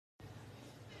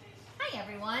Hi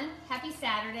everyone, happy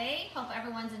Saturday. Hope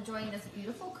everyone's enjoying this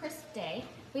beautiful crisp day.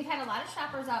 We've had a lot of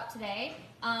shoppers out today.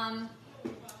 A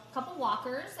couple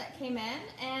walkers that came in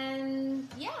and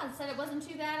yeah, said it wasn't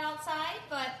too bad outside,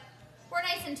 but we're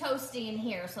nice and toasty in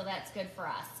here, so that's good for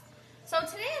us. So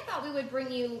today I thought we would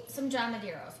bring you some John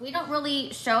Medeiros. We don't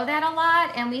really show that a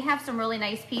lot, and we have some really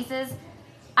nice pieces.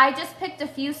 I just picked a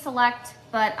few select,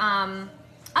 but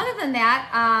other than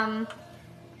that,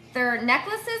 they're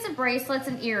necklaces and bracelets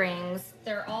and earrings.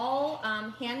 They're all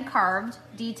hand carved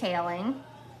detailing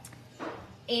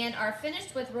and are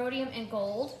finished with rhodium and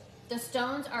gold. The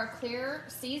stones are clear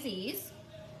CZs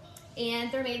and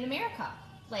they're made in America.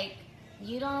 Like,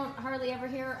 you don't hardly ever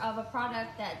hear of a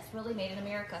product that's really made in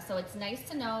America. So it's nice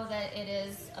to know that it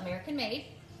is American made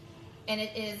and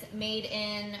it is made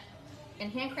in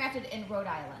and handcrafted in Rhode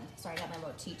Island. Sorry, I got my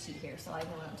little cheat sheet here so I know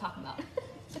what I'm talking about.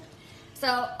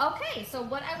 So, okay, so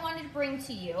what I wanted to bring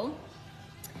to you,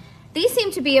 these seem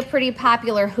to be a pretty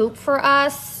popular hoop for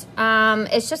us.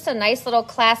 It's just a nice little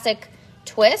classic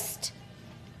twist.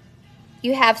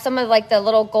 You have some of like the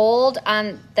little gold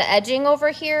on the edging over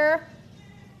here.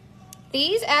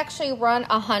 These actually run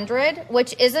 100,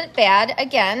 which isn't bad,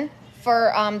 again,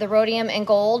 for the rhodium and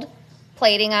gold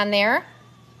plating on there.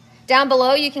 Down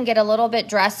below, you can get a little bit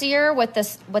dressier with the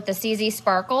CZ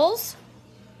sparkles.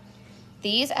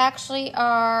 These actually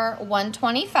are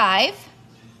 125.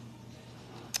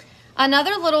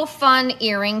 Another little fun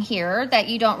earring here that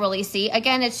you don't really see.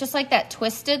 Again, it's just like that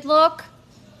twisted look.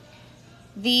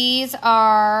 These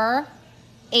are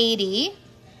 80.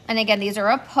 And again, these are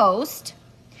a post.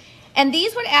 And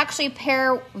these would actually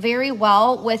pair very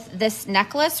well with this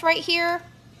necklace right here.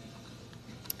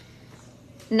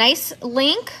 Nice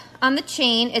link on the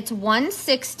chain. It's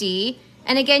 160.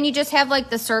 And again, you just have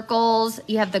like the circles.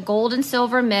 You have the gold and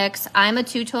silver mix. I'm a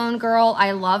two-tone girl.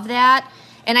 I love that.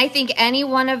 And I think any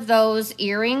one of those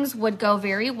earrings would go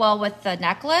very well with the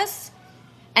necklace.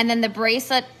 And then the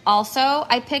bracelet also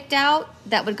I picked out.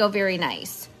 That would go very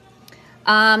nice.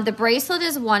 The bracelet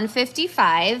is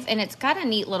 155 and it's got a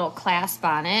neat little clasp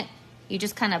on it. You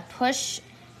just kind of push.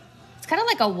 It's kind of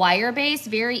like a wire base,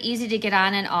 very easy to get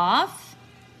on and off.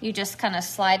 You just kind of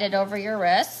slide it over your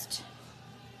wrist.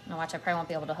 Now watch, I probably won't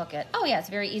be able to hook it. Oh yeah, it's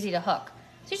very easy to hook.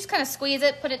 So you just kind of squeeze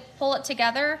it, pull it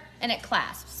together, and it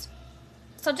clasps.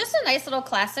 So just a nice little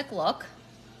classic look.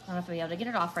 I don't know if I'll be able to get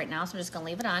it off right now, so I'm just gonna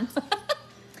leave it on.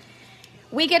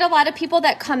 We get a lot of people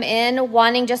that come in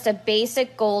wanting just a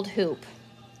basic gold hoop.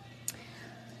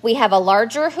 We have a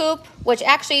larger hoop, which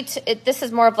actually, this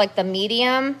is more of like the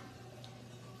medium.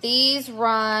 These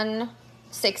run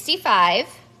 65,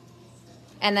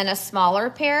 and then a smaller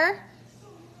pair.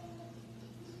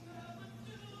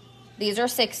 These are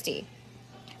 60.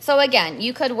 So again,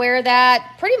 you could wear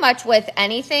that pretty much with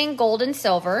anything gold and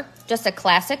silver, just a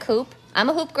classic hoop. I'm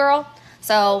a hoop girl,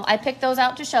 so I picked those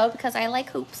out to show because I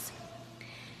like hoops.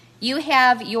 You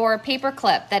have your paper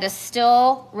clip that is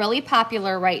still really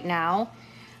popular right now.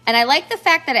 And I like the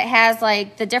fact that it has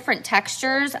like the different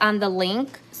textures on the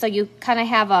link. So you kind of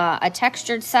have a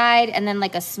textured side and then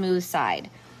like a smooth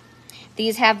side.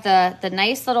 These have the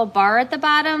nice little bar at the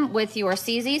bottom with your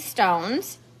CZ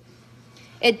stones.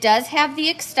 It does have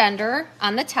the extender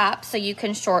on the top, so you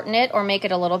can shorten it or make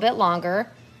it a little bit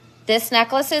longer. This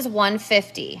necklace is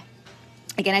 150.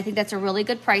 Again, I think that's a really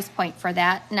good price point for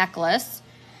that necklace.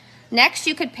 Next,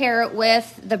 you could pair it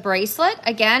with the bracelet.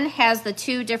 Again, has the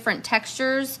two different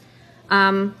textures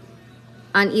on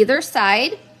either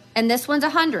side, and this one's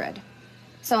 100.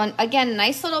 So again,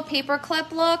 nice little paper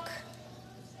clip look.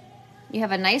 You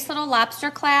have a nice little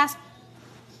lobster clasp.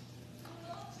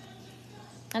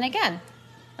 And again,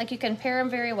 like you can pair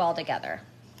them very well together.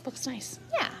 Looks nice.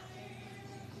 Yeah.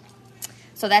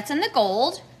 So that's in the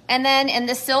gold. And then in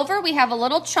the silver, we have a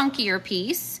little chunkier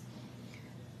piece.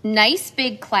 Nice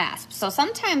big clasp. So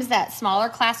sometimes that smaller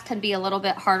clasp can be a little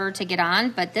bit harder to get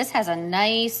on, but this has a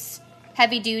nice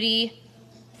heavy duty,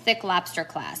 thick lobster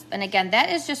clasp. And again, that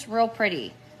is just real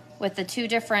pretty with the two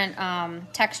different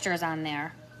textures on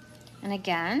there. And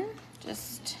again,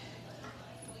 just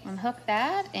unhook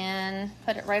that and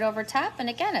put it right over top. And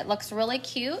again, it looks really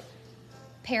cute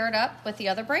paired up with the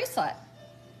other bracelet.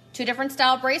 Two different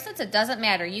style bracelets, it doesn't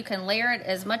matter. You can layer it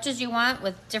as much as you want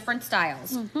with different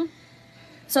styles. Mm-hmm.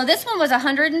 So this one was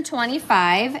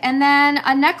 125. And then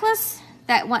a necklace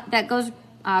that goes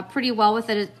pretty well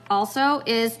with it also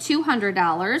is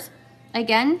 $200.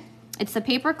 Again, it's the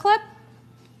paper clip.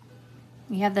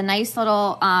 You have the nice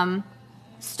little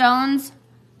stones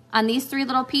on these three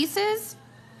little pieces.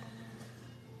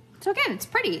 So again, it's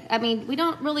pretty. I mean, we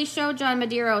don't really show John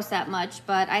Medeiros that much,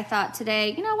 but I thought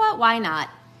today, you know what, why not?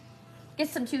 Get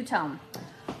some two-tone.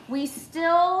 we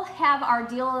still have our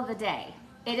deal of the day.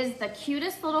 It is the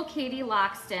cutest little Katie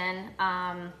Loxton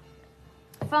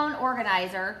phone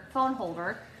organizer, phone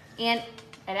holder, and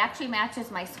it actually matches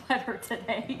my sweater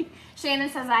today. Shannon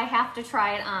says I have to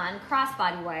try it on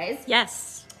crossbody wise.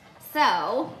 Yes.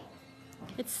 So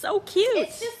it's so cute.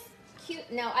 It's just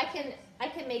cute. Now I can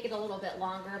make it a little bit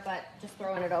longer, but just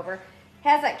throwing it over.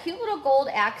 Has that cute little gold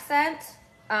accent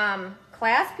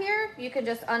clasp here. You could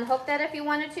just unhook that if you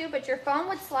wanted to, but your phone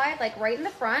would slide like right in the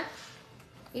front.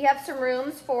 You have some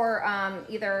rooms for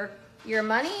either your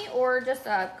money or just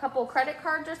a couple credit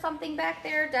cards or something back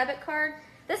there, debit card.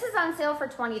 This is on sale for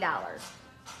 $20.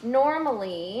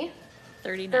 Normally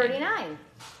 $39.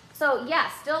 So yeah,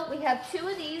 still we have 2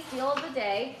 of these, deal of the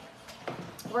day.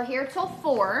 We're here till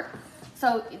 4,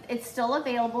 so it's still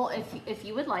available if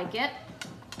you would like it.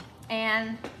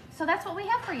 And so that's what we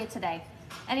have for you today.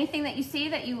 Anything that you see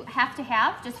that you have to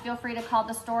have, just feel free to call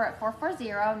the store at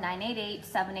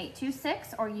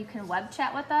 440-988-7826, or you can web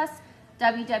chat with us,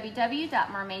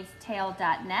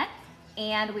 www.mermaidstail.net.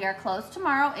 And we are closed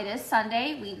tomorrow. It is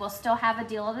Sunday. We will still have a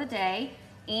deal of the day.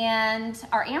 And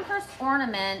our Amherst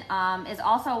ornament is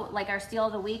also like our steal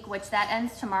of the week, which that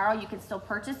ends tomorrow. You can still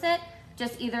purchase it.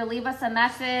 Just either leave us a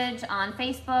message on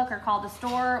Facebook or call the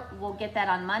store. We'll get that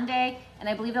on Monday. And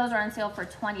I believe those are on sale for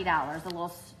 $20.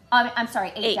 I'm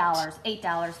sorry, $8. $8.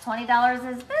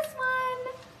 $20 is this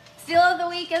one. Steal of the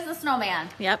week is the snowman.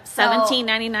 Yep,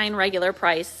 $17.99 regular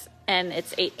price, and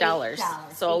it's $8.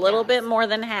 So a little bit more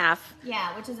than half.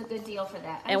 Yeah, which is a good deal for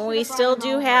that. And we still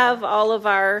do have all of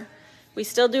our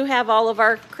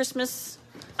Christmas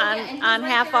on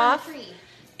half off.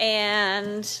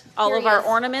 And all of our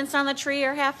ornaments on the tree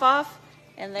are half off.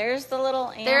 And there's the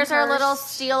little Amherst. There's our little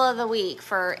steal of the week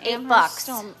for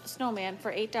 $8. Snowman for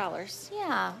 $8.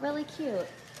 Yeah, really cute.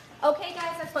 Okay,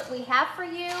 guys, that's what we have for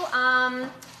you.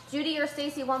 Judy or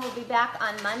Stacy one will be back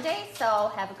on Monday, so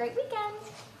have a great weekend.